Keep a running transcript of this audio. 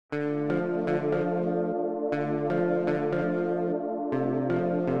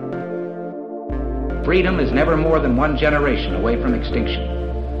freedom is never more than one generation away from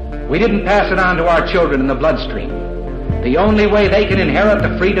extinction. We didn't pass it on to our children in the bloodstream. The only way they can inherit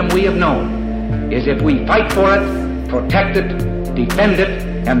the freedom we have known is if we fight for it, protect it, defend it,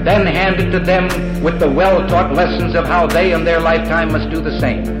 and then hand it to them with the well-taught lessons of how they in their lifetime must do the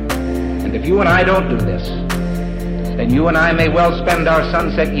same. And if you and I don't do this, then you and I may well spend our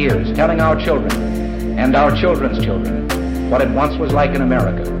sunset years telling our children and our children's children what it once was like in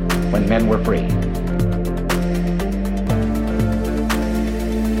America when men were free.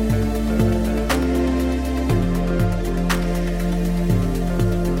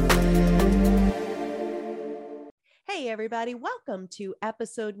 Hey everybody, welcome to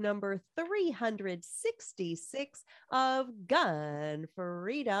episode number 366 of Gun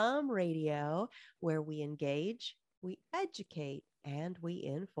Freedom Radio, where we engage, we educate, and we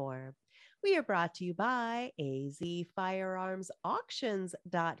inform. We are brought to you by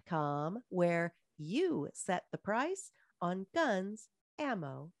azfirearmsauctions.com, where you set the price on guns,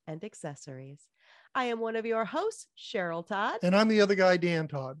 ammo, and accessories. I am one of your hosts, Cheryl Todd. And I'm the other guy, Dan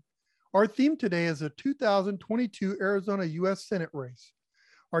Todd. Our theme today is the 2022 Arizona U.S. Senate race.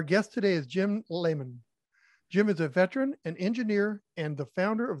 Our guest today is Jim Lehman. Jim is a veteran, an engineer, and the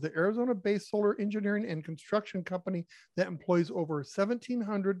founder of the Arizona-based solar engineering and construction company that employs over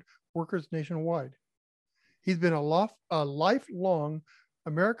 1,700 workers nationwide. He's been a lifelong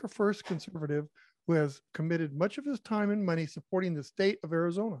America First conservative who has committed much of his time and money supporting the state of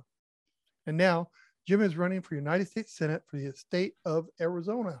Arizona. And now, Jim is running for United States Senate for the state of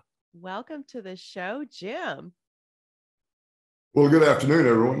Arizona. Welcome to the show, Jim. Well, good afternoon,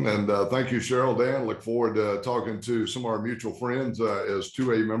 everyone. And thank you, Cheryl, Dan. Look forward to talking to some of our mutual friends as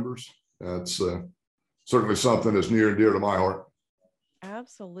 2A members. That's certainly something that's near and dear to my heart.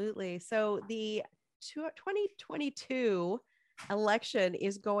 Absolutely. So the 2022 election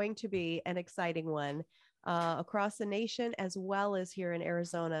is going to be an exciting one across the nation as well as here in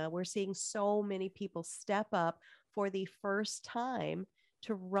Arizona. We're seeing so many people step up for the first time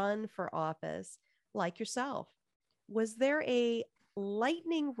to run for office, like yourself. Was there a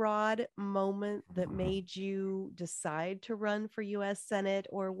lightning rod moment that made you decide to run for U.S. Senate,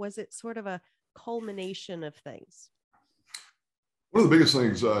 or was it sort of a culmination of things? One of the biggest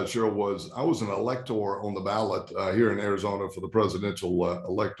things, Cheryl, was I was an elector on the ballot here in Arizona for the presidential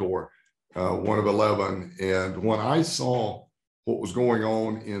elector, one of 11. And when I saw what was going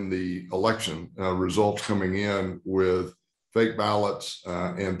on in the election, results coming in with fake ballots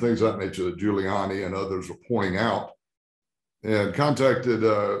and things of that nature that Giuliani and others were pointing out, and contacted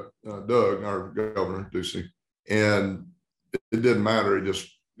Doug, our governor, Ducey, and it didn't matter. He just,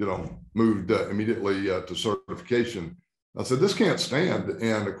 moved immediately to certification. I said, this can't stand.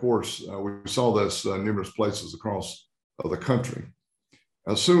 And of course, we saw this numerous places across the country.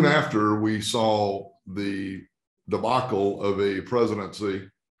 Soon after, we saw the debacle of a presidency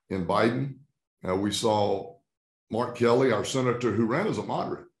in Biden. We saw Mark Kelly, our senator, who ran as a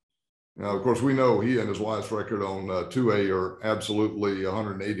moderate. Now, of course, we know he and his wife's record on 2A are absolutely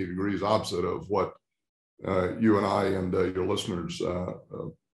 180 degrees opposite of what you and I and your listeners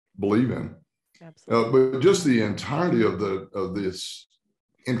believe in. Absolutely. But just the entirety of this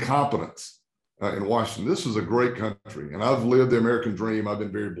incompetence in Washington. This is a great country, and I've lived the American dream. I've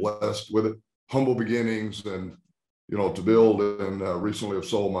been very blessed with it. Humble beginnings, and to build and recently have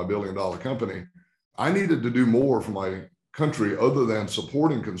sold my $1 billion company. I needed to do more for my country other than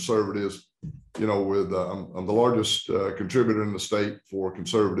supporting conservatives. With I'm the largest contributor in the state for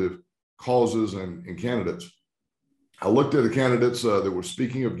conservative causes and candidates. I looked at the candidates that were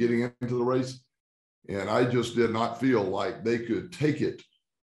speaking of getting into the race, and I just did not feel like they could take it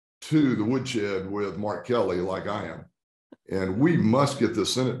to the woodshed with Mark Kelly like I am. And we must get the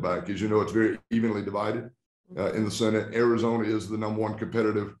Senate back. As you know, it's very evenly divided in the Senate. Arizona is the #1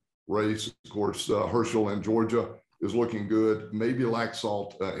 competitive race. Of course, Herschel in Georgia is looking good. Maybe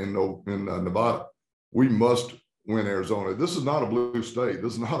Laxalt in Nevada. We must win Arizona. This is not a blue state.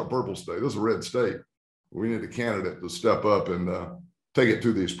 This is not a purple state. This is a red state. We need a candidate to step up and take it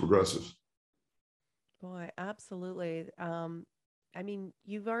to these progressives. Boy, absolutely.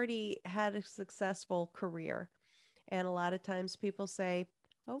 You've already had a successful career. And a lot of times people say,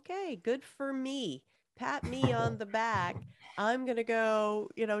 okay, good for me. Pat me on the back. I'm going to go,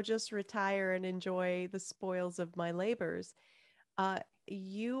 just retire and enjoy the spoils of my labors.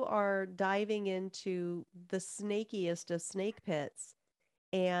 You are diving into the snakiest of snake pits.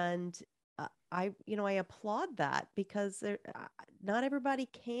 And I applaud that, because not everybody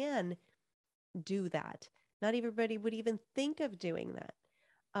can do that. Not everybody would even think of doing that.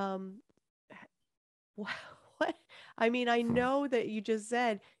 What I mean, I know that you just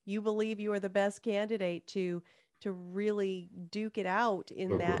said you believe you are the best candidate to really duke it out in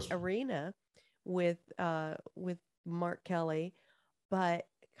No that question. arena with Mark Kelly. But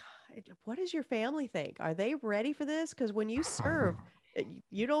God, what does your family think? Are they ready for this? Because when you serve,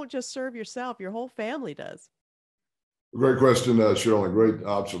 you don't just serve yourself; your whole family does. Great question, Cheryl, and great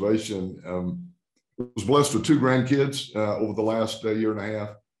observation. I was blessed with two grandkids over the last year and a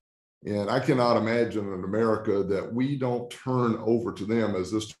half. And I cannot imagine in America that we don't turn over to them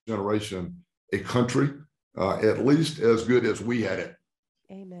as this generation a country at least as good as we had it.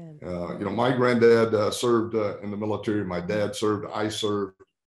 Amen. My granddad served in the military. My dad served. I served.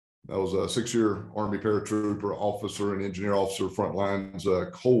 I was a 6-year Army paratrooper officer and engineer officer, front lines,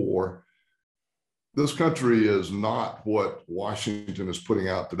 Cold War. This country is not what Washington is putting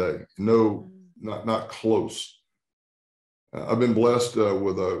out today. No, not close. I've been blessed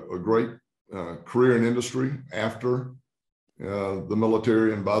with a great career in industry after the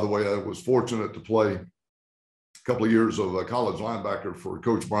military. And by the way, I was fortunate to play a couple of years of a college linebacker for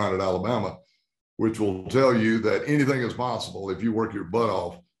Coach Bryant at Alabama, which will tell you that anything is possible if you work your butt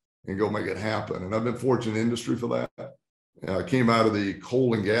off and go make it happen. And I've been fortunate in industry for that. I came out of the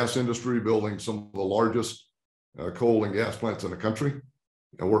coal and gas industry, building some of the largest coal and gas plants in the country.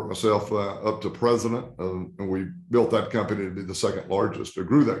 I worked myself up to president, and we built that company to be the second largest, or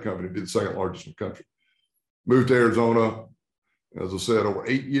grew that company to be the second largest in the country. Moved to Arizona, as I said, over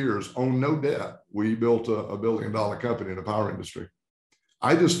 8 years, owned no debt. We built a $1 billion company in the power industry.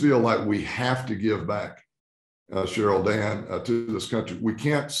 I just feel like we have to give back, Cheryl, Dan, to this country. We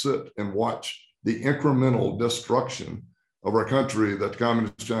can't sit and watch the incremental destruction of our country that the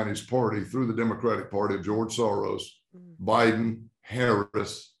Communist Chinese Party, through the Democratic Party of George Soros, Biden,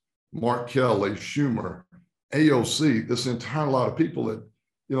 Harris, Mark Kelly, Schumer, AOC, this entire lot of people that,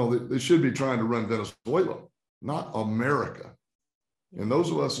 they should be trying to run Venezuela, not America. And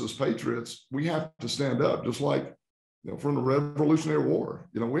those of us as patriots, we have to stand up, just like, from the Revolutionary War.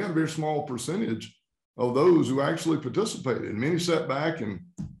 We had a very small percentage of those who actually participated, and many sat back and,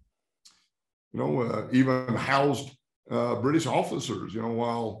 even housed British officers,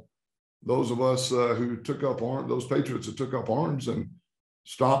 while those of us who took up arms, those patriots that took up arms and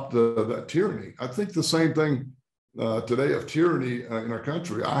stopped that tyranny. I think the same thing today of tyranny in our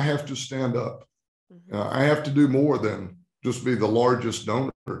country. I have to stand up. I have to do more than just be the largest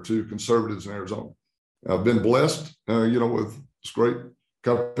donor to conservatives in Arizona. I've been blessed, with this great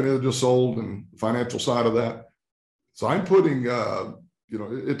company that just sold and financial side of that. So I'm putting,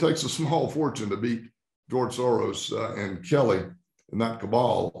 it takes a small fortune to beat George Soros and Kelly and that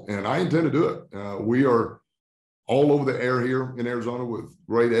cabal, and I intend to do it. We are all over the air here in Arizona with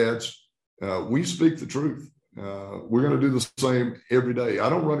great ads. We speak the truth. We're going to do the same every day. I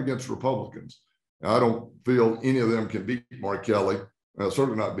don't run against Republicans. I don't feel any of them can beat Mark Kelly,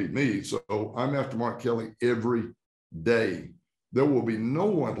 certainly not beat me. So I'm after Mark Kelly every day. There will be no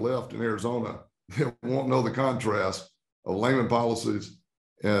one left in Arizona that won't know the contrast of Lehman policies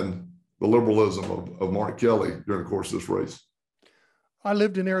and the liberalism of Mark Kelly during the course of this race. I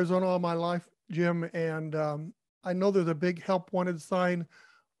lived in Arizona all my life, Jim, and I know there's a big help wanted sign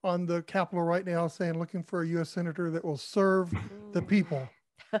on the Capitol right now saying looking for a U.S. senator that will serve the people.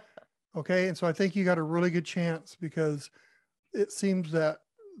 Okay, and so I think you got a really good chance, because it seems that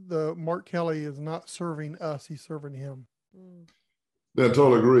the Mark Kelly is not serving us, he's serving him. Yeah, I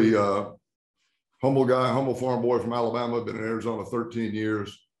totally agree. Humble guy, humble farm boy from Alabama, been in Arizona 13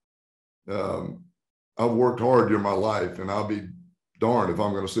 years. I've worked hard during my life, and I'll be darned if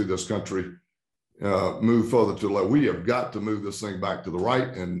I'm going to see this country move further to the left. We have got to move this thing back to the right,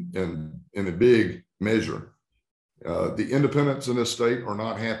 and in a big measure. The independents in this state are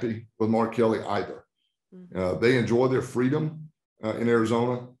not happy with Mark Kelly either. They enjoy their freedom in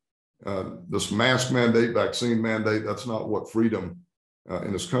Arizona. This mask mandate, vaccine mandate, that's not what freedom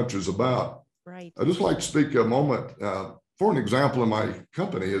in this country is about. Right. I'd just like to speak a moment for an example in my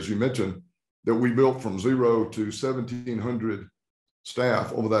company, as you mentioned, that we built from 0 to 1,700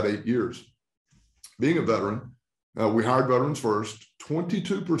 staff over that 8 years. Being a veteran, we hired veterans first.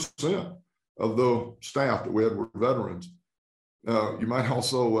 22% of the staff that we had were veterans. You might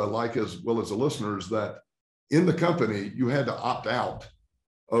also like, as well as the listeners, that in the company, you had to opt out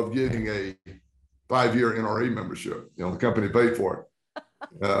of getting a 5-year NRA membership. The company paid for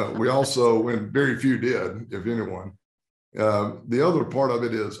it. We also, and very few did, if anyone. The other part of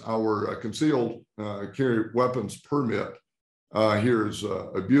it is our concealed carry weapons permit. Here is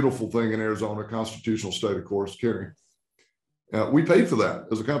a beautiful thing in Arizona, constitutional state, of course, carry. We paid for that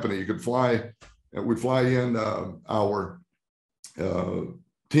as a company. You could fly, we'd fly in our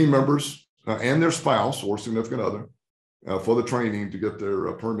team members and their spouse or significant other for the training to get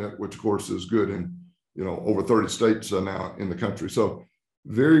their permit, which of course is good in, over 30 states now in the country. So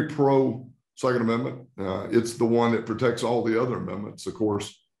very pro Second Amendment. It's the one that protects all the other amendments, of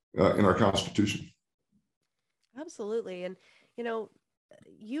course, in our Constitution. Absolutely. And,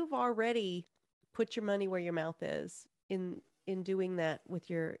 you've already put your money where your mouth is in doing that with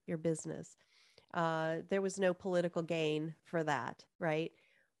your business. There was no political gain for that, right?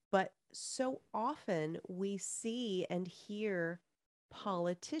 But so often we see and hear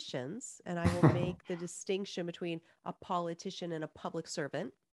politicians, and I will make the distinction between a politician and a public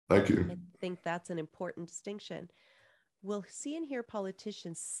servant. Thank you. I think that's an important distinction. We'll see and hear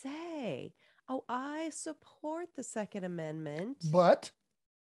politicians say, "Oh, I support the Second Amendment, But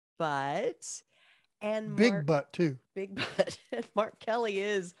and big but too. Big but." Mark Kelly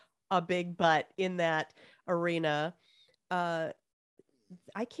is a big but in that arena. I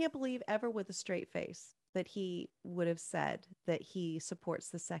can't believe ever with a straight face that he would have said that he supports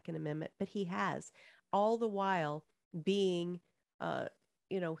the Second Amendment, but he has, all the while being,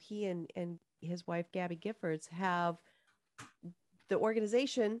 he and his wife, Gabby Giffords, have the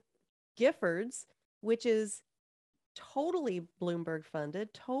organization Giffords, which is totally Bloomberg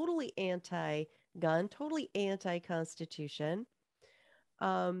funded, totally anti-gun, totally anti-Constitution.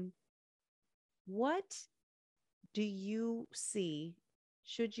 What do you see,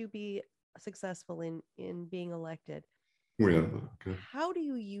 should you be successful in being elected? Okay. How do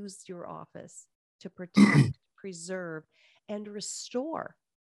you use your office to protect, preserve, and restore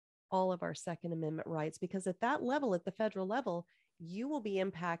all of our Second Amendment rights? Because at that level, at the federal level, you will be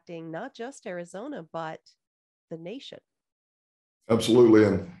impacting not just Arizona, but the nation. Absolutely.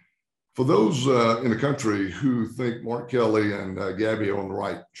 And for those in the country who think Mark Kelly and Gabby are on the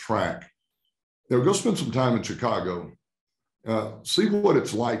right track, go spend some time in Chicago. See what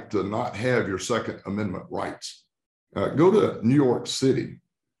it's like to not have your Second Amendment rights. Go to New York City.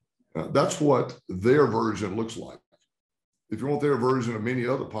 That's what their version looks like. If you want their version of many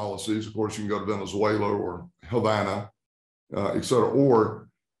other policies, of course, you can go to Venezuela or Havana, et cetera, or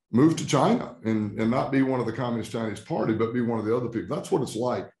move to China and not be one of the Communist Chinese Party, but be one of the other people. That's what it's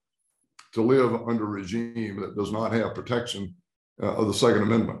like to live under a regime that does not have protection of the Second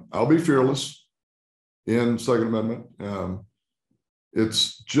Amendment. I'll be fearless in Second Amendment.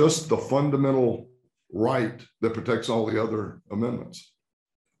 It's just the fundamental right that protects all the other amendments.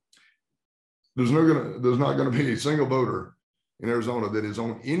 There's not going to be a single voter in Arizona that is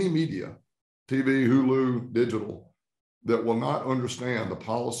on any media, TV, Hulu, digital, that will not understand the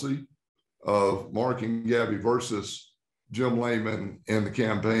policy of Mark and Gabby versus Jim Layman and the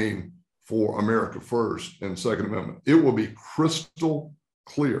campaign for America First and Second Amendment. It will be crystal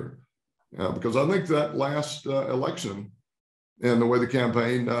clear because I think that last election and the way the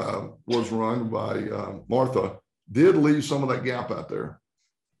campaign was run by Martha did leave some of that gap out there.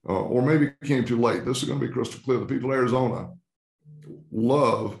 Or maybe it came too late. This is going to be crystal clear. The people of Arizona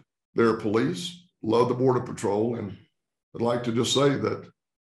love their police, love the Border Patrol. And I'd like to just say that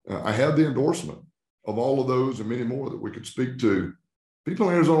I have the endorsement of all of those and many more that we could speak to. People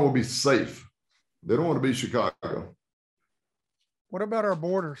in Arizona will be safe. They don't want to be Chicago. What about our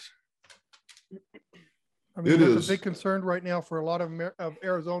borders? I mean, It that's is a big concern right now for a lot of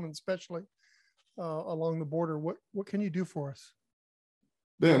Arizonans, especially along the border. What can you do for us?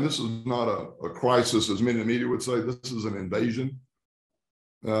 Dan, this is not a crisis, as many in the media would say. This is an invasion.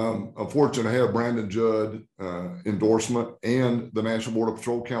 I'm fortunate to have Brandon Judd endorsement and the National Border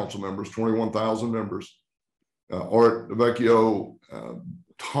Patrol Council members, 21,000 members, Art Vecchio,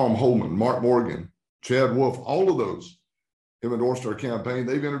 Tom Holman, Mark Morgan, Chad Wolf, all of those have endorsed our campaign.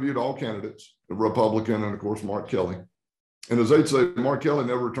 They've interviewed all candidates, the Republican and, of course, Mark Kelly. And as they'd say, Mark Kelly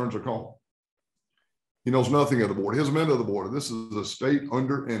never returns a call. He knows nothing of the border. He hasn't been to the border. This is a state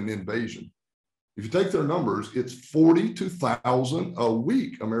under an invasion. If you take their numbers, it's 42,000 a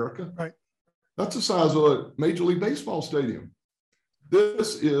week, America. Right. That's the size of a Major League Baseball stadium.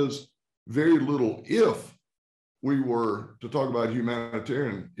 This is very little. If we were to talk about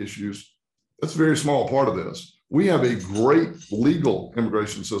humanitarian issues, that's a very small part of this. We have a great legal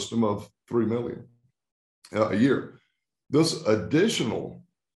immigration system of 3 million a year. This additional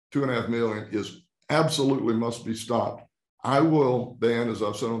 2.5 million is absolutely must be stopped. I will, Dan, as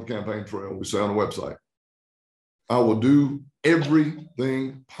I've said on the campaign trail, we say on the website, I will do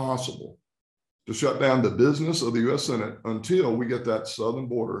everything possible to shut down the business of the U.S. Senate until we get that southern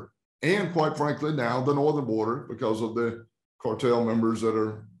border and, quite frankly, now the northern border because of the cartel members that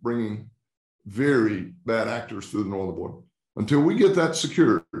are bringing very bad actors through the northern border. Until we get that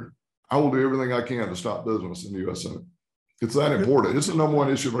secured, I will do everything I can to stop business in the U.S. Senate. It's that important. It's the number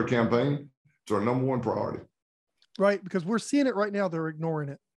one issue of our campaign. It's our number one priority. right? Because we're seeing it right now. They're ignoring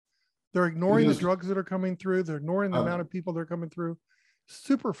it. They're ignoring the drugs that are coming through. They're ignoring the amount of people that are coming through.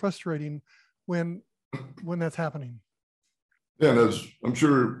 Super frustrating when that's happening. And as I'm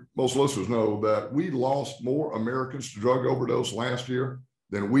sure most listeners know, that we lost more Americans to drug overdose last year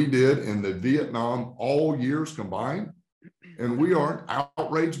than we did in the Vietnam all years combined. And we aren't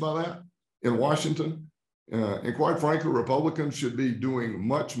outraged by that in Washington. And quite frankly, Republicans should be doing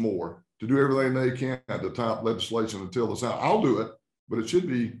much more to do everything they can to top legislation until this out. I'll do it, but it should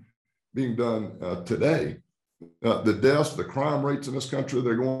be being done today. The deaths, the crime rates in this country,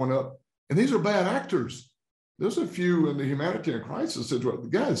 they're going up. And these are bad actors. There's a few in the humanitarian crisis situation.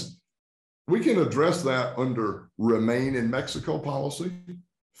 Guys, we can address that under remain in Mexico policy,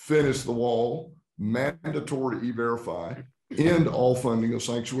 finish the wall, mandatory e-verify, end all funding of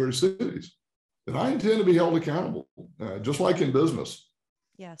sanctuary cities. And I intend to be held accountable, just like in business.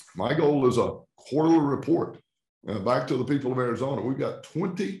 Yes. My goal is a quarterly report. Back to the people of Arizona, we've got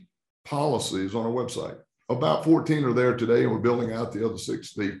 20 policies on our website. About 14 are there today, and we're building out the other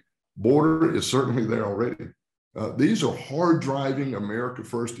 6. The border is certainly there already. These are hard-driving America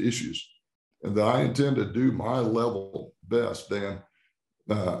First issues, and that I intend to do my level best, Dan.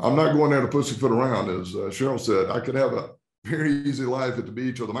 I'm not going there to pussyfoot around. As Cheryl said, I could have a very easy life at the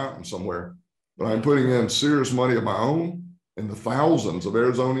beach or the mountain somewhere, but I'm putting in serious money of my own and the thousands of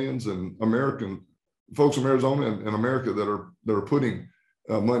Arizonians and American folks from Arizona and America that are putting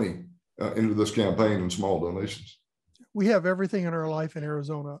money into this campaign in small donations. We have everything in our life in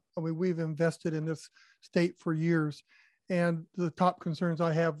Arizona. I mean, we've invested in this state for years. And the top concerns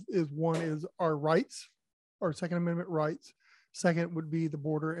I have is, one is our rights, our Second Amendment rights. Second would be the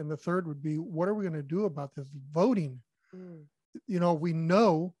border. And the third would be, what are we going to do about this voting? You know, we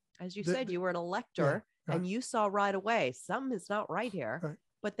know. As you said, you were an elector and you saw right away, something is not right here. Right.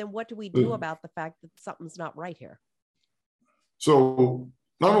 But then what do we do about the fact that something's not right here? So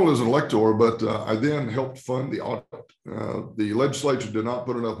not only as an elector, but I then helped fund the audit. The legislature did not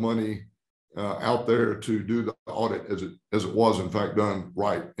put enough money out there to do the audit as it was in fact done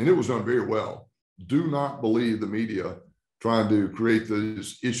right. And it was done very well. Do not believe the media trying to create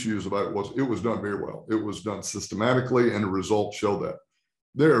these issues about it was done very well. It was done systematically, and the results show that.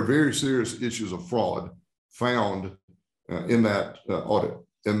 There are very serious issues of fraud found in that audit.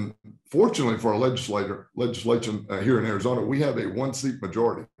 And fortunately for our legislation here in Arizona, we have a 1-seat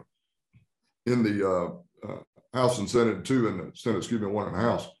majority in the House and Senate, 2 in the Senate, 1 in the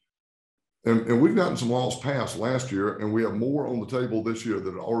House. And we've gotten some laws passed last year, and we have more on the table this year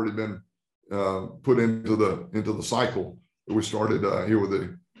that have already been put into the cycle that we started here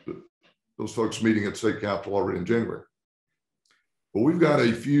with those folks meeting at State Capitol already in January. But we've got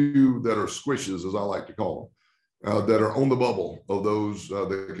a few that are squishes, as I like to call them, that are on the bubble of those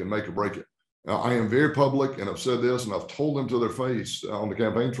that can make or break it. I am very public, and I've said this, and I've told them to their face on the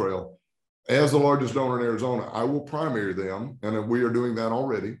campaign trail, as the largest donor in Arizona, I will primary them, and we are doing that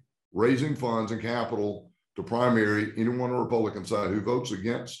already, raising funds and capital to primary anyone on the Republican side who votes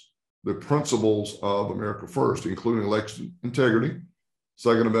against the principles of America First, including election integrity.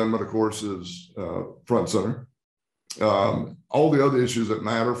 Second Amendment, of course, is front center. All the other issues that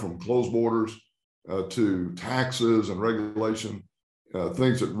matter, from closed borders to taxes and regulation,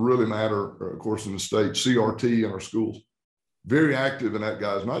 things that really matter, of course, in the state, CRT in our schools. Very active in that,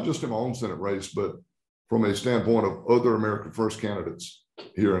 guys, not just in my own Senate race, but from a standpoint of other America First candidates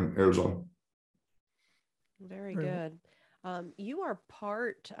here in Arizona. Very good. You are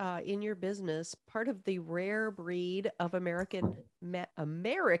part in your business, part of the rare breed of American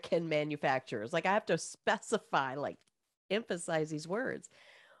manufacturers. Like, I have to specify, like, emphasize these words.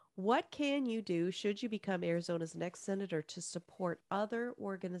 What can you do should you become Arizona's next senator to support other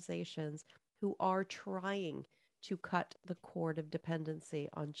organizations who are trying to cut the cord of dependency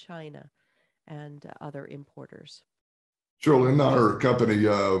on China and other importers? Sure. In our company,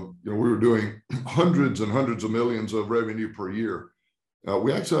 we were doing hundreds and hundreds of millions of revenue per year.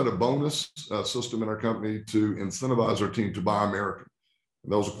 We actually had a bonus system in our company to incentivize our team to buy American.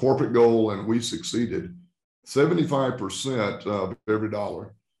 That was a corporate goal, and we succeeded. 75% of every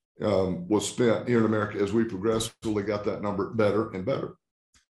dollar was spent here in America as we progressively got that number better and better.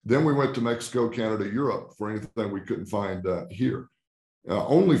 Then we went to Mexico, Canada, Europe for anything we couldn't find here.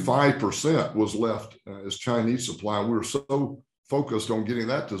 Only 5% was left as Chinese supply. We were so focused on getting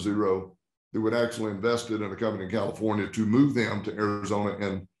that to zero that we'd actually invested in a company in California to move them to Arizona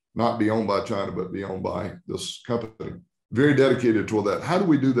and not be owned by China, but be owned by this company. Very dedicated toward that. How do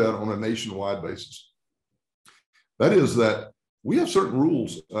we do that on a nationwide basis? That is that we have certain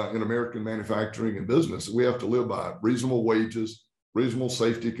rules in American manufacturing and business that we have to live by: reasonable wages, reasonable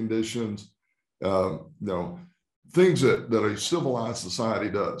safety conditions, things that a civilized society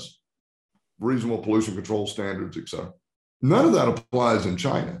does, reasonable pollution control standards, et cetera. None of that applies in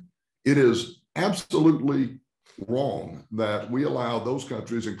China. It is absolutely wrong that we allow those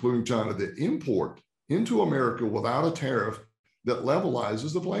countries, including China, to import into America without a tariff that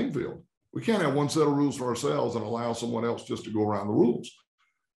levelizes the playing field. We can't have one set of rules for ourselves and allow someone else just to go around the rules.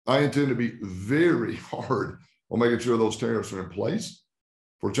 I intend to be very hard on making sure those tariffs are in place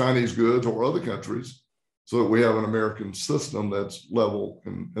for Chinese goods or other countries so that we have an American system that's level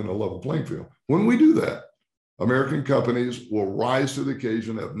and a level playing field. When we do that, American companies will rise to the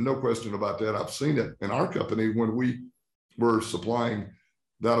occasion. I have no question about that. I've seen it in our company when we were supplying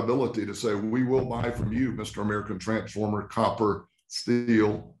that ability to say, we will buy from you, Mr. American Transformer, copper,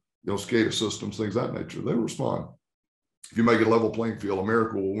 steel, SCADA systems, things of that nature. They respond. If you make it a level playing field,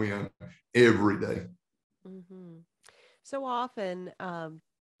 America will win every day. Mm-hmm. So often,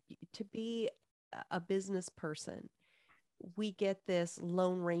 to be a business person, we get this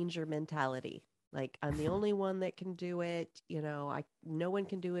Lone Ranger mentality. Like, I'm the only one that can do it. No one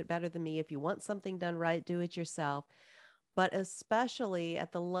can do it better than me. If you want something done right, do it yourself. But especially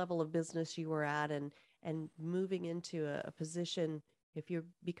at the level of business you were at and moving into a position, if you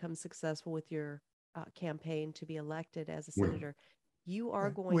become successful with your campaign to be elected as a senator, you are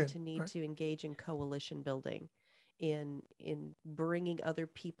going to need to engage in coalition building, in bringing other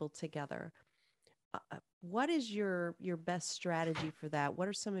people together. What is your best strategy for that? What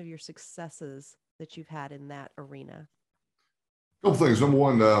are some of your successes that you've had in that arena? A couple things. Number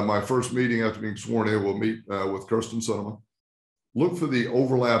one, my first meeting after being sworn in, we'll meet with Kirsten Sinema. Look for the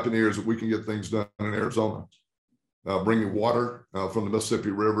overlap in areas that we can get things done in Arizona. Bringing water from the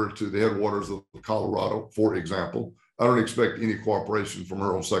Mississippi River to the headwaters of Colorado, for example. I don't expect any cooperation from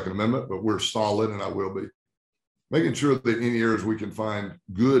her on Second Amendment, but we're solid, and I will be. Making sure that any areas we can find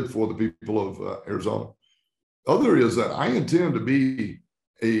good for the people of Arizona. Other is that I intend to be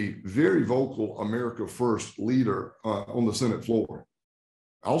a very vocal America First leader on the Senate floor.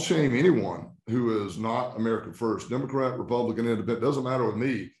 I'll shame anyone who is not America First, Democrat, Republican, Independent, doesn't matter with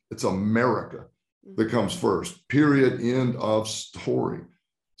me. It's America that comes first, period, end of story.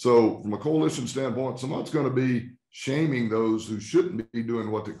 So from a coalition standpoint, someone's going to be shaming those who shouldn't be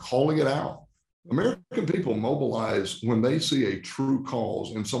doing what they're calling it out. American people mobilize when they see a true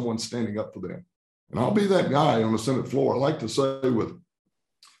cause and someone standing up for them. And I'll be that guy on the Senate floor. I like to say with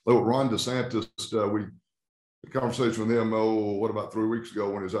Ron DeSantis, we had a conversation with him, about 3 weeks ago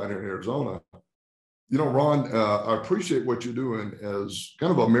when he was out here in Arizona. Ron, I appreciate what you're doing as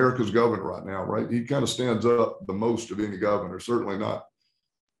kind of America's governor right now, right? He kind of stands up the most of any governor, certainly not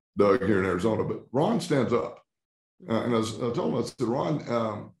Doug here in Arizona, but Ron stands up. And I told him, I said,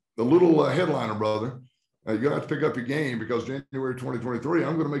 Ron, the little headliner, brother, you're going to have to pick up your game because January 2023,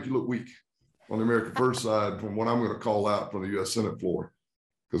 I'm going to make you look weak on the America First side from what I'm going to call out from the U.S. Senate floor.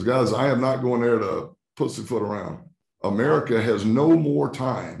 Because, guys, I am not going there to pussyfoot around. America has no more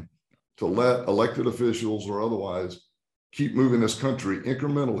time to let elected officials or otherwise keep moving this country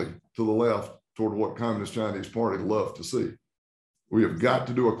incrementally to the left toward what Communist Chinese Party love to see. We have got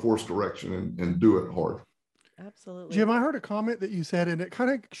to do a course correction and do it hard. Absolutely. Jim, I heard a comment that you said, and it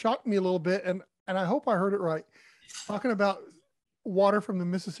kind of shocked me a little bit, and I hope I heard it right. Talking about water from the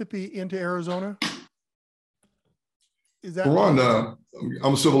Mississippi into Arizona. Is that Ron,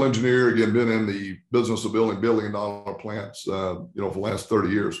 I'm a civil engineer, again, been in the business of building billion-dollar plants, for the last 30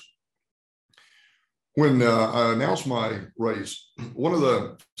 years. When I announced my race, one of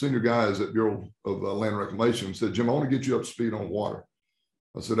the senior guys at Bureau of Land Reclamation said, Jim, I want to get you up to speed on water.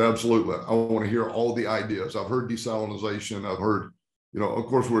 I said, absolutely. I want to hear all the ideas. I've heard desalinization. I've heard, of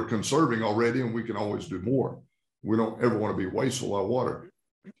course, we're conserving already and we can always do more. We don't ever want to be wasteful of water.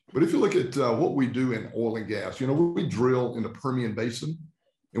 But if you look at what we do in oil and gas, we drill in the Permian Basin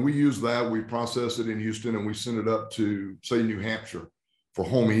and we use that. We process it in Houston and we send it up to, say, New Hampshire for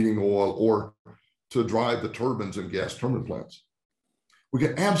home heating oil or to drive the turbines in gas turbine plants. We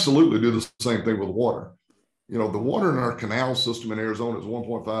can absolutely do the same thing with water. The water in our canal system in Arizona is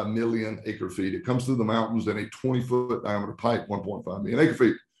 1.5 million acre feet. It comes through the mountains in a 20-foot diameter pipe, 1.5 million acre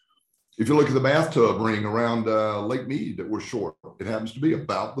feet. If you look at the bathtub ring around Lake Mead that we're short, it happens to be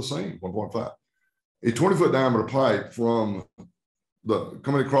about the same, 1.5. A 20-foot diameter pipe from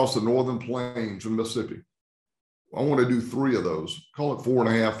coming across the northern plains of Mississippi. I want to do 3 of those, call it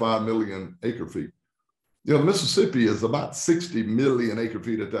 4.5, 5 million acre feet. Mississippi is about 60 million acre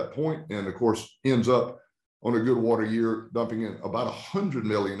feet at that point, and of course ends up on a good water year, dumping in about 100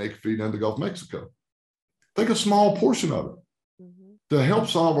 million acre feet into Gulf of Mexico. Take a small portion of it to help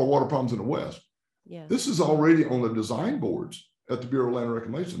solve our water problems in the West. Yes. This is already on the design boards at the Bureau of Land and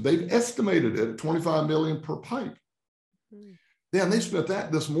Reclamation. They've estimated it at $25 million per pipe. Then they spent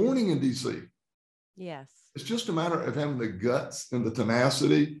that this morning in DC. Yes. It's just a matter of having the guts and the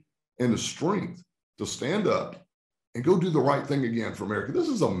tenacity and the strength to stand up and go do the right thing again for America. This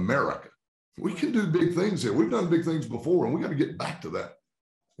is America. We can do big things here. We've done big things before, and we got to get back to that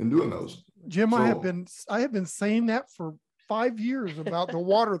and doing those. Jim, So- I have been saying that for 5 years about the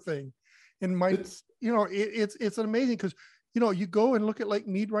water thing. And it's amazing because, you go and look at Lake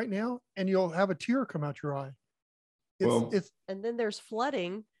Mead right now and you'll have a tear come out your eye. And then there's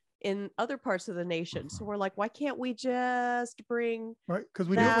flooding in other parts of the nation. So we're like, why can't we just bring right? Because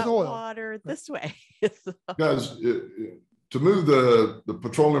we do it with that oil. water this way? Guys, to move the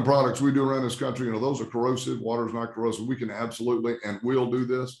petroleum products we do around this country, those are corrosive. Water is not corrosive. We can absolutely and will do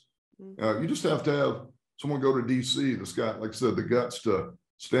this. You just have to have someone go to DC that's got, like I said, the guts to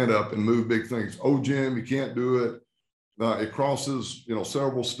stand up and move big things. Oh, Jim, you can't do it. It crosses,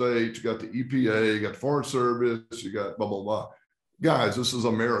 several states. You got the EPA, you got the Forest Service, you got blah, blah, blah. Guys, this is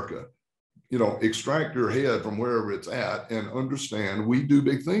America. Extract your head from wherever it's at and understand we do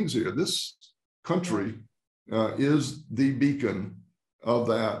big things here. This country is the beacon of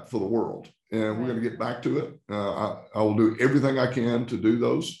that for the world. And we're going to get back to it. I will do everything I can to do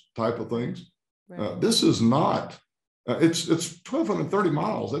those type of things. Right. This is not, it's 1,230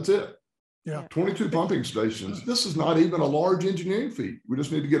 miles. That's it. Yeah. 22 pumping stations. This is not even a large engineering feat. We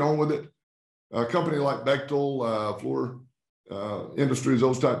just need to get on with it. A company like Bechtel, Fluor Industries,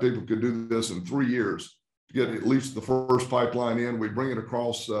 those type of people could do this in 3 years to get at least the first pipeline in. We bring it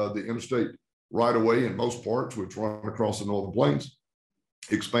across the interstate right away in most parts, which run across the Northern Plains,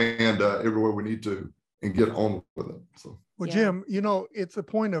 expand everywhere we need to and get on with it. So, Well, Yeah. Jim, it's a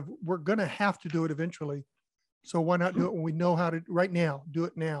point of we're going to have to do it eventually. So why not do it when we know how to right now, do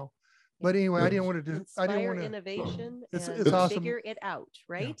it now. But anyway, I didn't want to Inspire innovation It's and awesome. figure it out,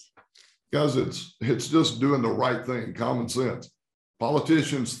 right? guys, it's just doing the right thing, common sense.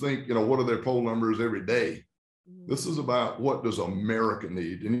 Politicians think, what are their poll numbers every day? This is about what does America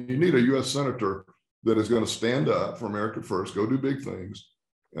need? And you need a U.S. senator that is going to stand up for America first, go do big things.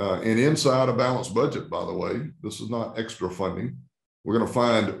 And inside a balanced budget, by the way, this is not extra funding. We're going to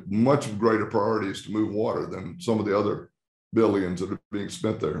find much greater priorities to move water than some of the other billions that are being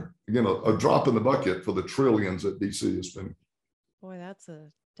spent there. Again, a drop in the bucket for the trillions that DC is spending. Boy, that's a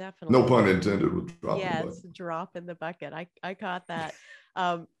definitely. No pun intended with drop in the Yes, bucket. drop in the bucket. I caught that.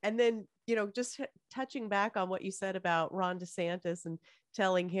 And then, just touching back on what you said about Ron DeSantis and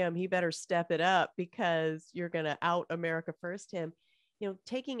telling him he better step it up because you're going to out America first him,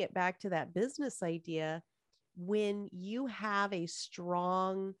 taking it back to that business idea, when you have a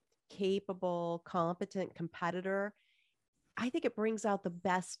strong, capable, competent competitor, I think it brings out the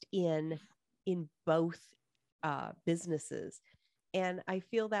best in both businesses. And I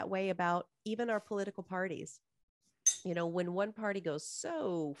feel that way about even our political parties. When one party goes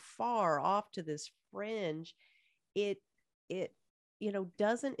so far off to this fringe, it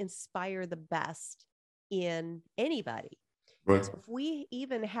doesn't inspire the best in anybody. Right. So if we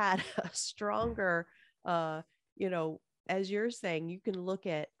even had a stronger, as you're saying, you can look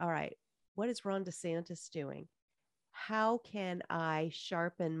at, all right, what is Ron DeSantis doing? How can I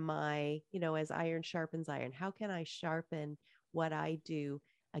sharpen my, as iron sharpens iron, how can I sharpen what I do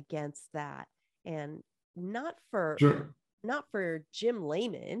against that? And not for Jim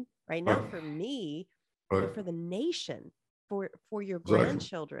Lehman, right? Not for me, but for the nation, for your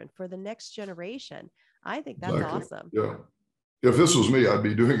grandchildren, for the next generation. I think that's awesome. Yeah. If this was me, I'd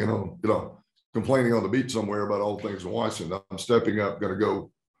be doing it on, complaining on the beach somewhere about all things in Washington. I'm stepping up, going to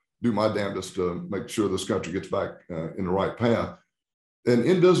go do my damnedest to make sure this country gets back in the right path. And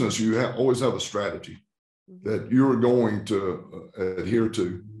in business, you always have a strategy that you're going to adhere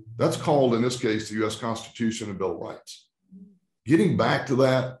to. That's called, in this case, the U.S. Constitution and Bill of Rights. Getting back to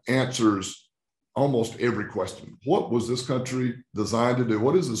that answers almost every question. What was this country designed to do?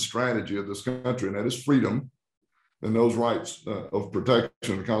 What is the strategy of this country? And that is freedom and those rights of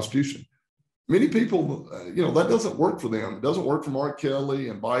protection in the Constitution. Many people, that doesn't work for them. It doesn't work for Mark Kelly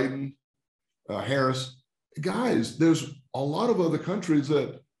and Biden, Harris. Guys, there's a lot of other countries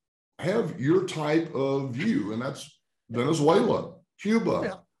that have your type of view, and that's Venezuela,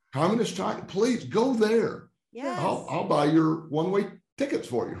 Cuba, Communist China. Please go there. Yes. I'll buy your one-way tickets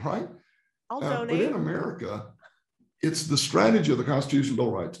for you, right? I'll But donate. in America, it's the strategy of the Constitution, Bill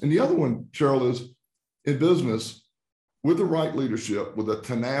of Rights. And the other one, Cheryl, is in business, with the right leadership, with the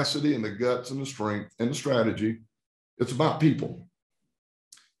tenacity and the guts and the strength and the strategy, it's about people.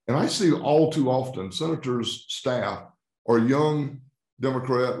 And I see all too often senators' staff are young,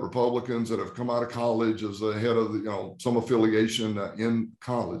 Democrat, Republicans that have come out of college as the head of some affiliation in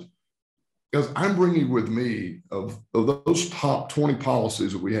college. Because I'm bringing with me of those top 20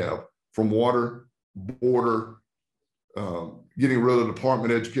 policies that we have, from water, border, getting rid of the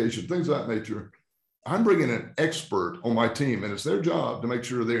Department of Education, things of that nature. I'm bringing an expert on my team, and it's their job to make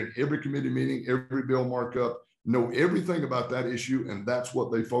sure they're in every committee meeting, every bill markup, know everything about that issue, and that's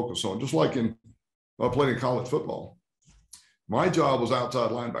what they focus on. Just like I played in college football. My job was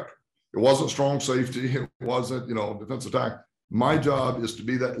outside linebacker. It wasn't strong safety. It wasn't, defensive tackle. My job is to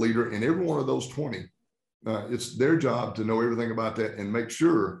be that leader in every one of those 20. It's their job to know everything about that and make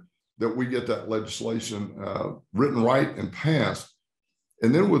sure that we get that legislation written right and passed.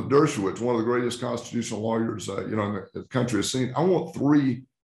 And then with Dershowitz, one of the greatest constitutional lawyers, in the country has seen, I want 3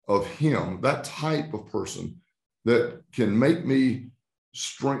 of him, that type of person that can make me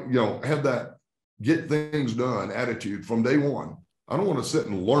have that get things done attitude from day one. I don't want to sit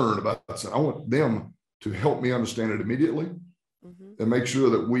and learn about that. I want them to help me understand it immediately and make sure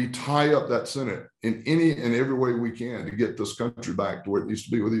that we tie up that Senate in any and every way we can to get this country back to where it needs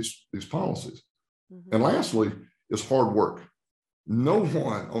to be with these policies. And lastly, is hard work. No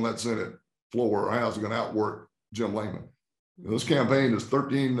one on that Senate floor or house is going to outwork Jim Lehman. This campaign is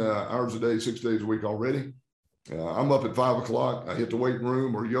 13 hours a day, 6 days a week already. I'm up at 5 o'clock. I hit the weight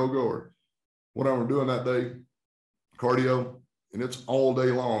room or yoga or whatever I'm doing that day, cardio, and it's all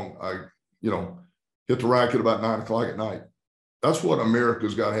day long. I, hit the rack at about 9 o'clock at night. That's what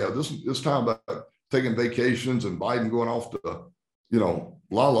America's got to have. This time about taking vacations and Biden going off to,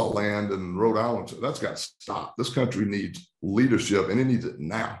 La La Land and Rhode Island. So that's got to stop. This country needs leadership, and it needs it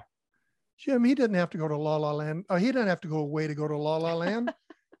now. Jim, he doesn't have to go to La La Land. He doesn't have to go away to go to La La Land.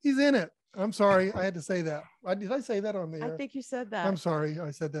 He's in it. I'm sorry. I had to say that. Did I say that on the air? I think you said that. I'm sorry.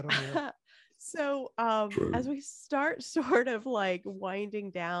 I said that on the air. So as we start sort of like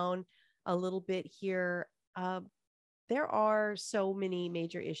winding down a little bit here, there are so many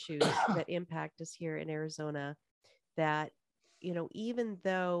major issues that impact us here in Arizona that, even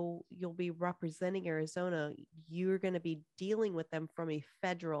though you'll be representing Arizona, you're going to be dealing with them from a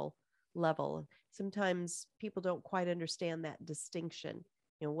federal level. Sometimes people don't quite understand that distinction.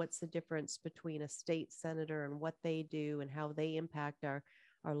 What's the difference between a state senator and what they do and how they impact our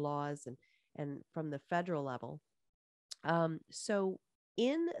laws and from the federal level. So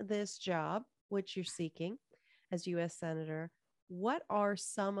in this job, which you're seeking as U.S. Senator, what are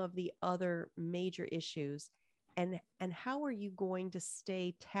some of the other major issues, and how are you going to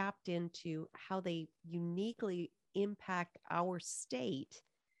stay tapped into how they uniquely impact our state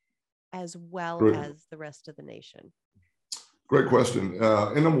as well as the rest of the nation? Great question.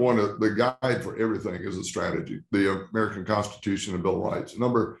 And number one, the guide for everything is a strategy, the American Constitution and Bill of Rights.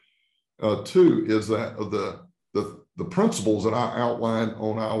 Number 2 is that the principles that I outline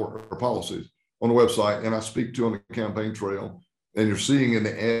on our policies on the website, and I speak to on the campaign trail, and you're seeing in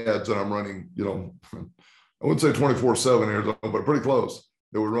the ads that I'm running, I wouldn't say 24/7 Arizona, but pretty close,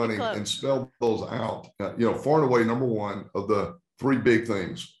 that we're running and spell those out. Far and away, number 1 of the 3 big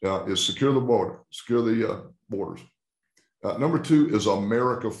things is secure the border, secure the borders. Number 2 is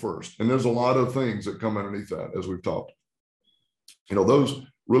America first. And there's a lot of things that come underneath that, as we've talked. Those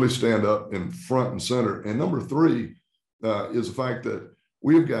really stand up in front and center. And number 3 is the fact that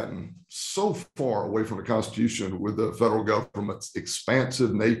we have gotten so far away from the Constitution with the federal government's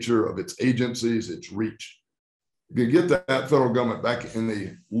expansive nature of its agencies, its reach. You get that federal government back in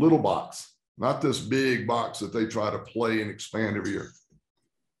the little box, not this big box that they try to play and expand every year.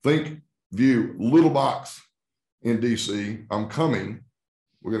 Think, view, little box in DC. I'm coming.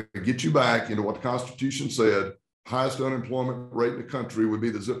 We're going to get you back into what the Constitution said. Highest unemployment rate in the country would be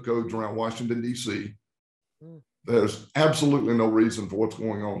the zip codes around Washington, DC. There's absolutely no reason for what's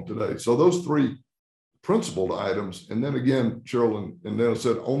going on today. So those 3 principled items. And then again, Cheryl, and then I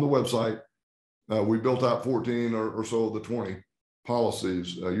said on the website, we built out 14 or so of the 20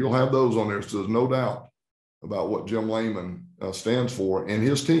 policies. You'll have those on there. So there's no doubt about what Jim Lehman stands for and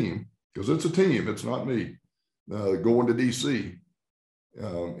his team, because it's a team. It's not me going to DC.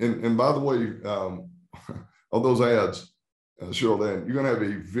 And by the way, of those ads, Cheryl, Dan, you're going to have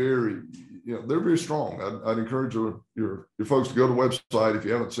a very, they're very strong. I'd encourage your folks to go to the website if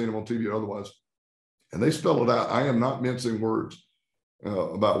you haven't seen them on TV or otherwise. And they spell it out. I am not mincing words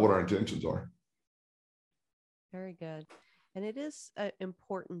about what our intentions are. Very good. And it is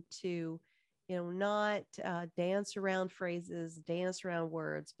important to, not dance around phrases, dance around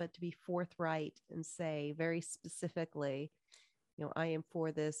words, but to be forthright and say very specifically, I am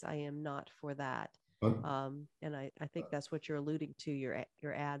for this, I am not for that. And I think that's what you're alluding to.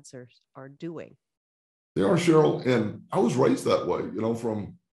 Your ads are doing. They are, Cheryl. And I was raised that way,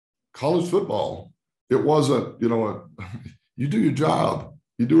 from college football. It wasn't, you do your job.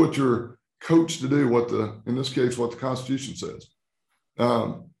 You do what you're coached to do, in this case, what the Constitution says.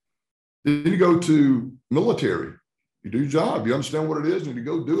 Then you go to military. You do your job. You understand what it is, and you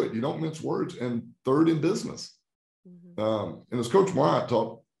go do it. You don't mince words. And third, in business. And as Coach Bryant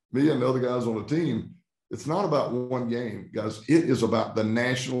taught me and the other guys on the team, it's not about one game, guys. It is about the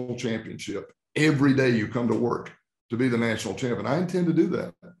national championship. Every day you come to work to be the national champion. I intend to do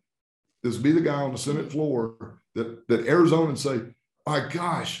that. Is be the guy on the Senate floor that Arizona and say, my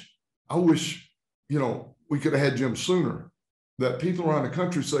gosh, I wish, we could have had Jim sooner. That people around the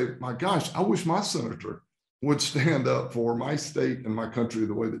country say, my gosh, I wish my senator would stand up for my state and my country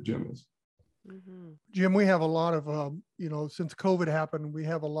the way that Jim is. Jim, we have a lot of, since COVID happened, we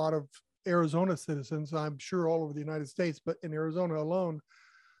have a lot of Arizona citizens, I'm sure all over the United States, but in Arizona alone,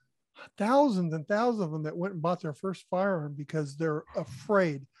 thousands and thousands of them that went and bought their first firearm because they're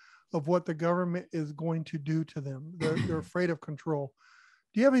afraid of what the government is going to do to them. They're afraid of control.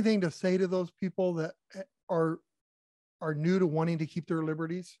 Do you have anything to say to those people that are new to wanting to keep their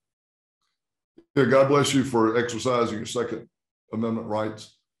liberties? Yeah, God bless you for exercising your Second Amendment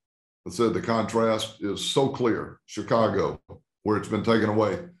rights. I said the contrast is so clear. Chicago, where it's been taken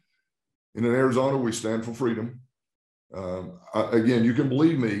away. And in Arizona, we stand for freedom. Again, you can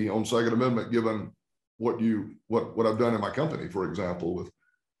believe me on Second Amendment, given what I've done in my company, for example, with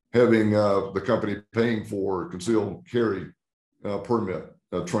having the company paying for concealed carry permit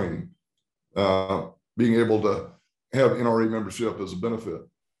training, being able to have NRA membership as a benefit.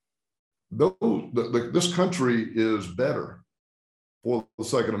 This country is better for the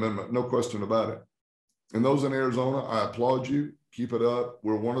Second Amendment, no question about it. And those in Arizona, I applaud you. Keep it up.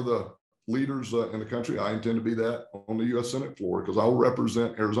 We're one of the leaders in the country. I intend to be that on the U.S. Senate floor because I will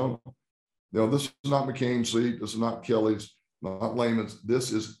represent Arizona. This is not McCain's seat. This is not Kelly's, not Layman's.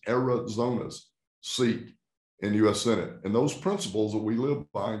 This is Arizona's seat in U.S. Senate. And those principles that we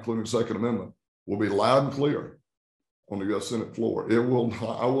live by, including Second Amendment, will be loud and clear on the U.S. Senate floor. I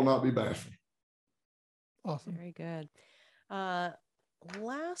will not be bashful. Awesome. Very good.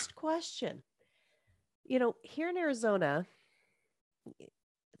 Last question. Here in Arizona,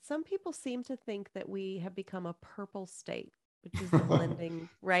 some people seem to think that we have become a purple state, which is the blending,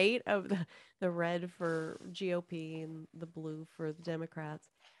 right, of the red for GOP and the blue for the Democrats.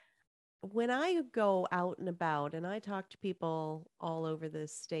 When I go out and about and I talk to people all over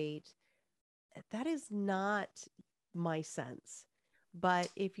this state, that is not my sense. But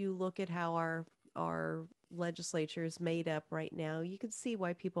if you look at how our legislature is made up right now, you can see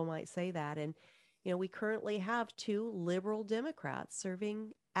why people might say that. And, we currently have 2 liberal Democrats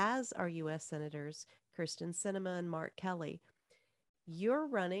serving as our U.S. senators, Kyrsten Sinema and Mark Kelly. You're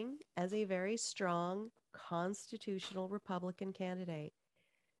running as a very strong constitutional Republican candidate.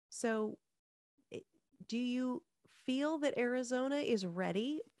 So do you feel that Arizona is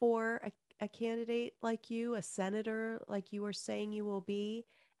ready for a candidate like you, a senator like you are saying you will be?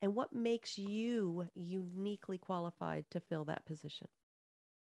 And what makes you uniquely qualified to fill that position?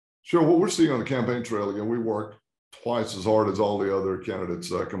 Sure. What we're seeing on the campaign trail, again, we work twice as hard as all the other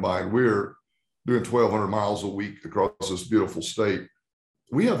candidates combined. We're doing 1,200 miles a week across this beautiful state.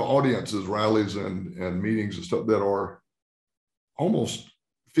 We have audiences, rallies, and meetings and stuff that are almost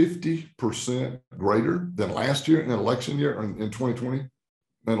 50% greater than last year in an election year, in 2020,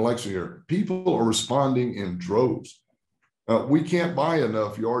 an election year. People are responding in droves. We can't buy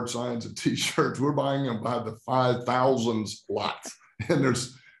enough yard signs and T-shirts. We're buying them by the 5,000 lots, and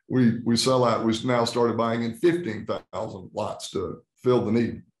we sell out. We now started buying in 15,000 lots to fill the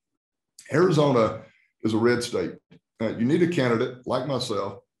need. Arizona is a red state. You need a candidate like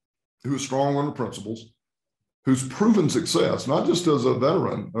myself who is strong on the principles, who's proven success, not just as a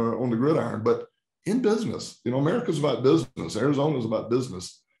veteran on the gridiron, but in business. America's about business. Arizona is about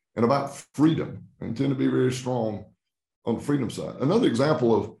business and about freedom. I intend to be very strong on the freedom side. Another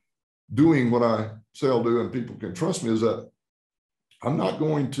example of doing what I say I'll do and people can trust me is that I'm not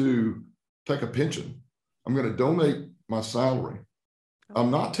going to take a pension. I'm going to donate my salary.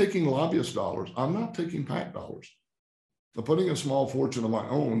 I'm not taking lobbyist dollars. I'm not taking PAC dollars. I'm putting a small fortune of my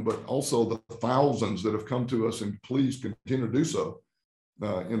own, but also the thousands that have come to us, and please continue to do so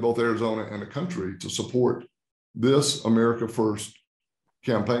in both Arizona and the country to support this America First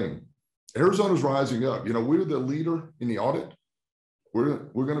campaign. Arizona's rising up. We're the leader in the audit. We're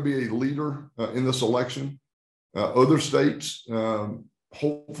going to be a leader in this election. Other states,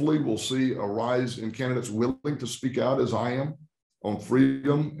 hopefully, will see a rise in candidates willing to speak out as I am on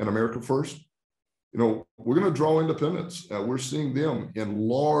freedom and America First. We're going to draw independents. We're seeing them in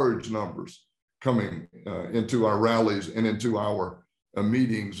large numbers coming into our rallies and into our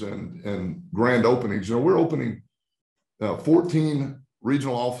meetings and grand openings. You know, we're opening 14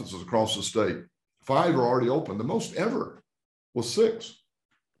 regional offices across the state. 5 are already open. The most ever was 6.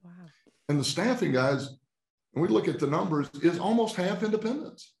 Wow. And the staffing, guys, when we look at the numbers, is almost half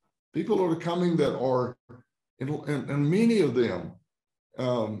independents. People are coming that are, and many of them,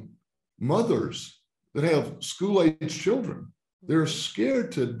 mothers that have school-age children. They're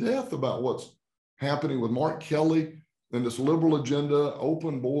scared to death about what's happening with Mark Kelly and this liberal agenda,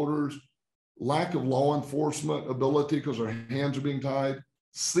 open borders, lack of law enforcement ability because their hands are being tied,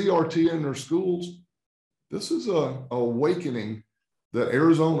 CRT in their schools. This is a awakening that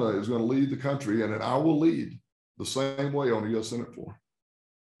Arizona is going to lead the country, and that I will lead the same way on the U.S. Senate floor.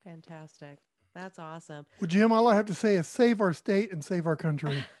 Fantastic. That's awesome. Well, Jim, all I have to say is save our state and save our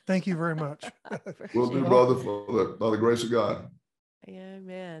country. Thank you very much. Will do, brother, by the grace of God.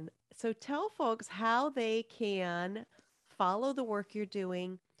 Amen. So tell folks how they can follow the work you're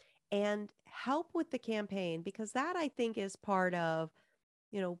doing and help with the campaign, because that, I think, is part of,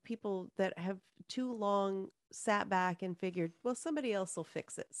 people that have too long sat back and figured, well, somebody else will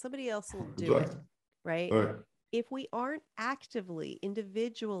fix it. Somebody else will do it. Right? Right. If we aren't actively,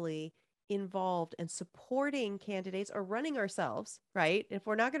 individually involved and supporting candidates or running ourselves, right? If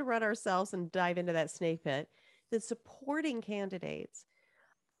we're not going to run ourselves and dive into that snake pit, then supporting candidates.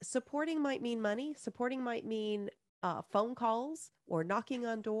 Supporting might mean money. Supporting might mean phone calls or knocking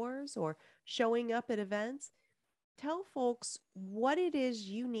on doors or showing up at events. Tell folks what it is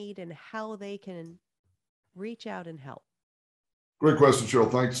you need and how they can reach out and help. Great question,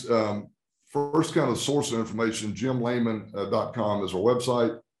 Cheryl. Thanks. First kind of source of information, jimlehman.com is our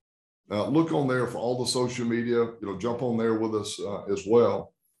website. Look on there for all the social media. Jump on there with us as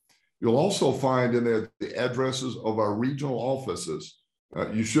well. You'll also find in there the addresses of our regional offices.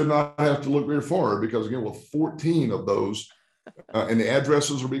 You should not have to look very far because, again, with 14 of those, and the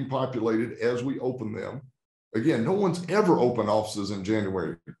addresses are being populated as we open them. Again, no one's ever opened offices in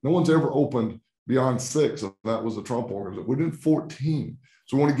January. No one's ever opened beyond 6, and that was the Trump organization. We're in 14.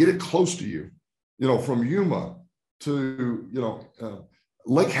 So we want to get it close to you, from Yuma to,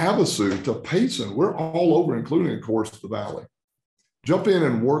 Lake Havasu to Payson. We're all over, including, of course, the Valley. Jump in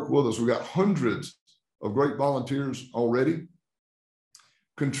and work with us. We've got hundreds of great volunteers already.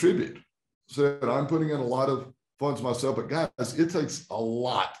 Contribute. Said, I'm putting in a lot of funds myself, but guys, it takes a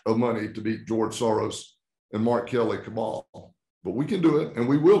lot of money to beat George Soros and Mark Kelly cabal. But we can do it, and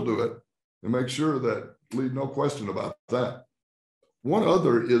we will do it, and make sure that, leave no question about that. One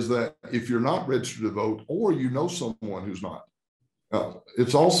other is that if you're not registered to vote, or you know someone who's not,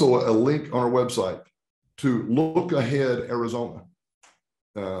 it's also a link on our website to Look Ahead Arizona.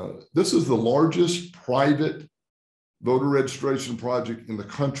 This is the largest private voter registration project in the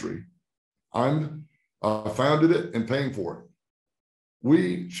country. I founded it and paying for it.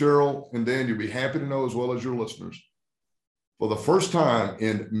 We, Cheryl and Dan, you'll be happy to know, as well as your listeners, for the first time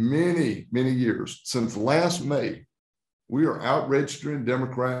in many, many years, since last May, we are out registering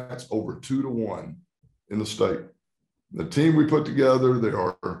Democrats over 2-1 in the state. The team we put together, there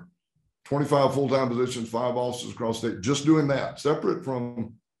are 25 full-time positions, 5 offices across the state, just doing that, separate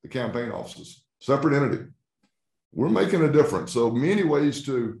from the campaign offices, separate entity. We're making a difference. So many ways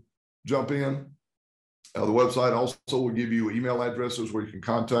to jump in. The website also will give you email addresses where you can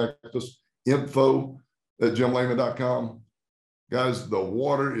contact us, info@jimlehman.com. Guys, the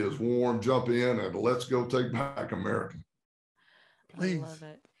water is warm. Jump in and let's go take back America. Please. I love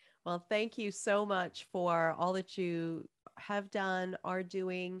it. Well, thank you so much for all that you have done, are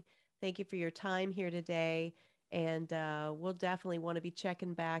doing. Thank you for your time here today. And we'll definitely want to be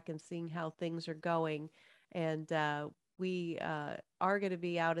checking back and seeing how things are going. And we are going to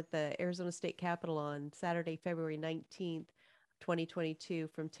be out at the Arizona State Capitol on Saturday, February 19th, 2022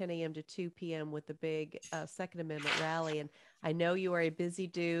 from 10 a.m. to 2 p.m. with the big Second Amendment rally. And I know you are a busy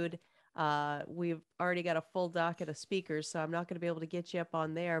dude. We've already got a full docket of speakers, so I'm not going to be able to get you up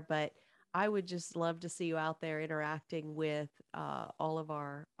on there, but I would just love to see you out there interacting with all of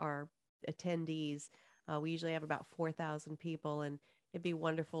our attendees. We usually have about 4,000 people, and it'd be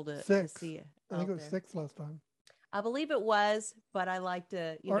wonderful to see you. I think it was 6 last time. I believe it was, but I like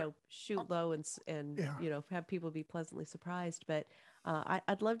to, shoot low and have people be pleasantly surprised. But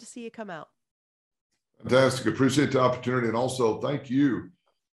I'd love to see you come out. Fantastic. Appreciate the opportunity. And also thank you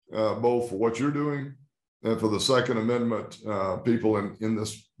both for what you're doing and for the Second Amendment people in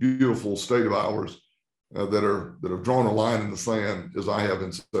this beautiful state of ours that have drawn a line in the sand, as I have,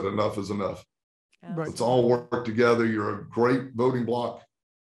 and said enough is enough. Right. Let's all work together. You're a great voting bloc.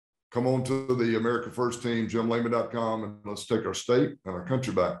 Come on to the America First team, jimlehman.com, and let's take our state and our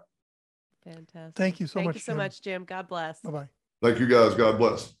country back. Fantastic. Thank you so Thank much, you so Jim. much, Jim. God bless. Bye-bye. Thank you guys. God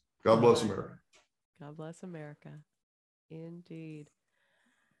bless. God bless Bye. America. God bless America. Indeed.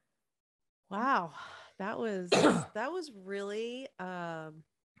 Wow. That was really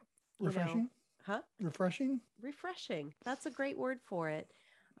Refreshing. Refreshing. refreshing. That's a great word for it.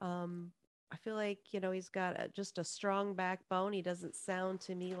 I feel like, he's got just a strong backbone. He doesn't sound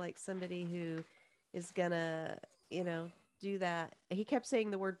to me like somebody who is gonna, do that. He kept saying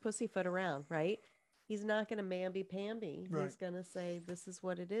the word pussyfoot around, right? He's not gonna mamby-pamby. Right. He's gonna say, this is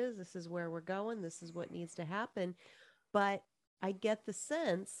what it is. This is where we're going. This is what needs to happen. But I get the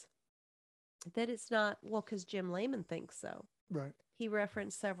sense that it's not, well, because Jim Lehman thinks so. Right. He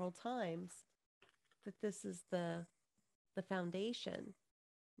referenced several times that this is the foundation,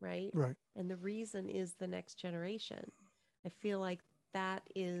 right? Right. And the reason is the next generation. I feel like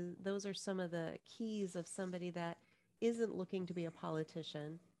those are some of the keys of somebody that isn't looking to be a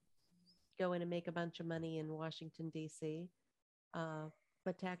politician, go in and make a bunch of money in Washington, D.C.,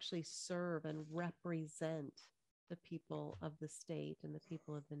 but to actually serve and represent the people of the state and the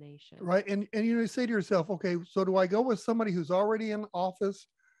people of the nation. Right. And you say to yourself, okay, so do I go with somebody who's already in office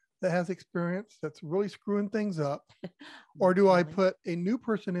that has experience, that's really screwing things up? Or do I put a new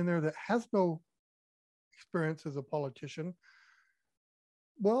person in there that has no experience as a politician?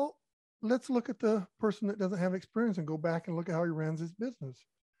 Well, let's look at the person that doesn't have experience and go back and look at how he runs his business.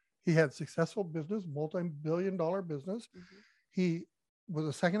 He had successful business, multi-billion-dollar business. Mhm. He was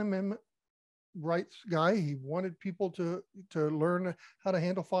a Second Amendment rights guy. He wanted people to learn how to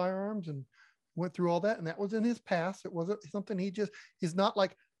handle firearms and went through all that. And that was in his past. It wasn't something he's not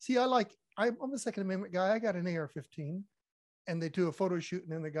like, see, I'm a Second Amendment guy. I got an AR-15, and they do a photo shoot,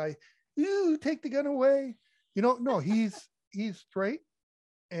 and then the guy, you take the gun away. No, he's straight,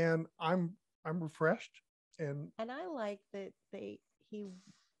 and I'm refreshed. And I like that he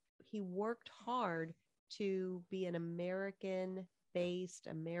worked hard to be an American-based,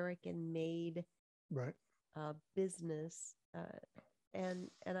 American-made right. business, and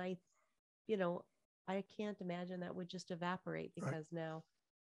I, I can't imagine that would just evaporate because now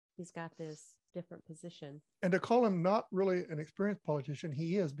he's got this different position. And to call him not really an experienced politician,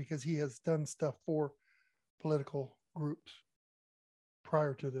 he is, because he has done stuff for political groups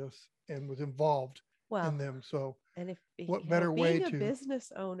prior to this and was involved in them. So, and if what better way being a to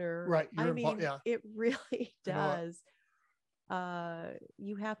business owner, right? I mean, it really does.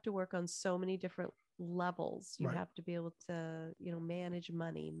 You have to work on so many different levels. You have to be able to, manage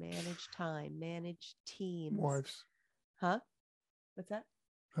money, manage time, manage teams. Wives. Huh? What's that?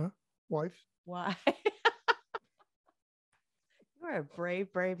 Huh? Wives. Why? You're a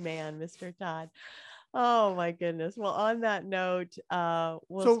brave, brave man, Mr. Todd. Oh my goodness. Well, on that note,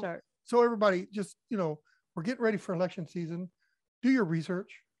 we'll start. So everybody, just, we're getting ready for election season. Do your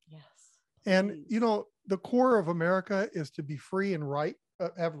research. Yes. Please. And, the core of America is to be free and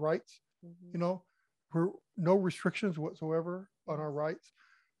have rights, Mm-hmm. No restrictions whatsoever on our rights.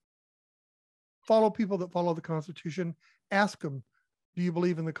 Follow people that follow the Constitution. Ask them, do you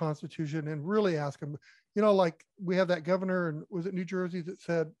believe in the Constitution? And really ask them, like we have that governor, and was it New Jersey that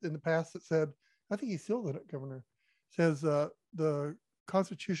said in the past I think he's still the governor, says the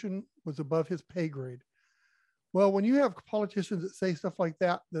Constitution was above his pay grade. Well, when you have politicians that say stuff like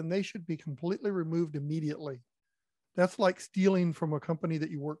that, then they should be completely removed immediately. That's like stealing from a company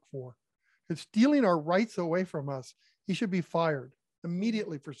that you work for. It's stealing our rights away from us. He should be fired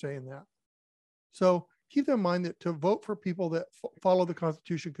immediately for saying that. So keep in mind that to vote for people that follow the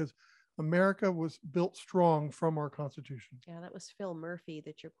Constitution, because America was built strong from our Constitution. Yeah, that was Phil Murphy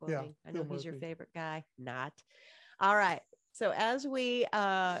that you're quoting. Yeah, I know Phil he's your Murphy. favorite guy. Not. All right. So as we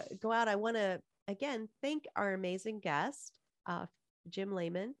go out, I want to, again, thank our amazing guest, Jim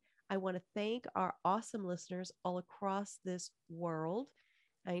Lehman. I want to thank our awesome listeners all across this world.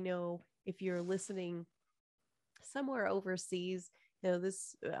 I know if you're listening somewhere overseas,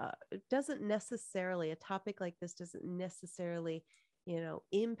 this doesn't necessarily, a topic like this doesn't necessarily,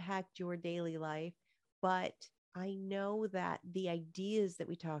 impact your daily life. But I know that the ideas that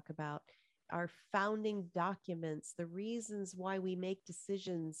we talk about, our founding documents, the reasons why we make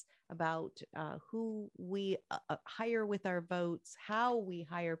decisions about who we hire with our votes, how we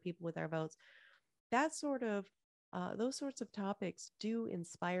hire people with our votes, those sorts of topics do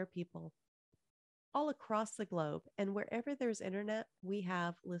inspire people all across the globe. And wherever there's internet, we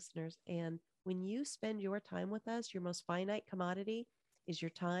have listeners. And when you spend your time with us, your most finite commodity is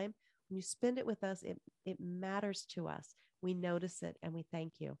your time. When you spend it with us, it matters to us. We notice it and we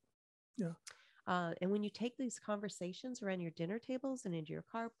thank you. Yeah. And when you take these conversations around your dinner tables and into your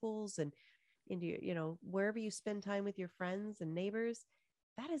carpools and into your, wherever you spend time with your friends and neighbors,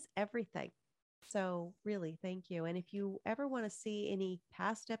 that is everything. So really, thank you. And if you ever want to see any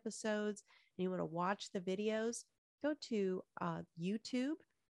past episodes and you want to watch the videos, go to YouTube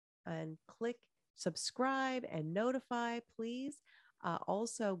and click subscribe and notify, please.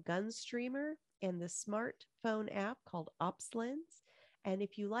 Also, Gunstreamer and the smartphone app called OpsLens. And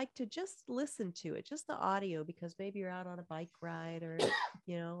if you like to just listen to it, just the audio, because maybe you're out on a bike ride or,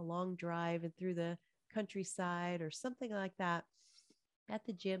 a long drive and through the countryside or something like that, at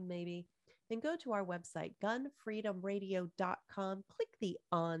the gym maybe, then go to our website, gunfreedomradio.com, click the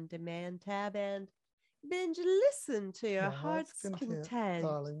on demand tab and binge listen to your heart's content,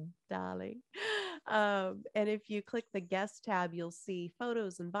 darling. And if you click the guest tab, you'll see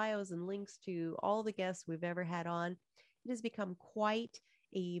photos and bios and links to all the guests we've ever had on. It has become quite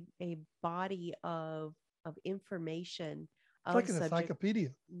a body of information. It's like an encyclopedia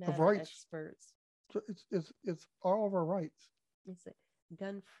of rights. Experts. So it's all of our rights. It's a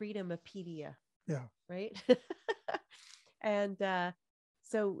gun freedomopedia. Yeah. Right. And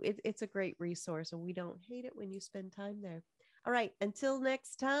so it's a great resource, and we don't hate it when you spend time there. All right. Until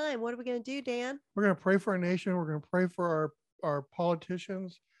next time, what are we going to do, Dan? We're going to pray for our nation. We're going to pray for our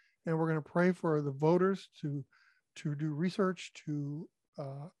politicians, and we're going to pray for the voters to do research, to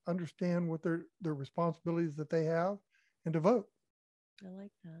understand what their responsibilities that they have, and to vote. I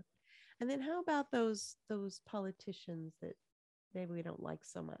like that. And then how about those politicians that maybe we don't like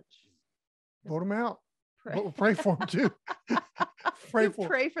so much? Vote them out. Pray for them too.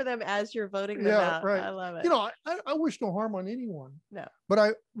 Pray for them as you're voting them out. Right. I love it. I wish no harm on anyone. No.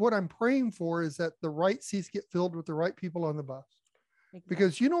 But what I'm praying for is that the right seats get filled with the right people on the bus. Exactly.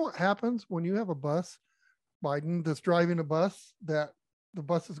 Because you know what happens when you have a bus, Biden, that's driving a bus, that the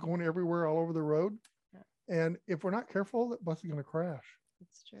bus is going everywhere all over the road. Yeah. And if we're not careful, that bus is going to crash.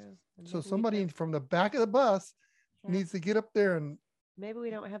 It's true. So somebody from the back of the bus needs to get up there, and maybe we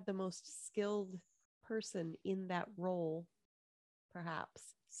don't have the most skilled person in that role,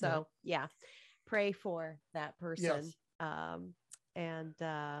 perhaps. So yeah, pray for that person. Yes. And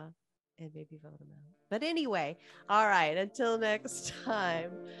maybe vote them out. But anyway, all right, until next time,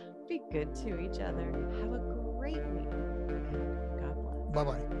 be good to each other. Have a great week. God bless.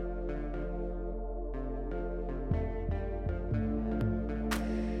 Bye-bye.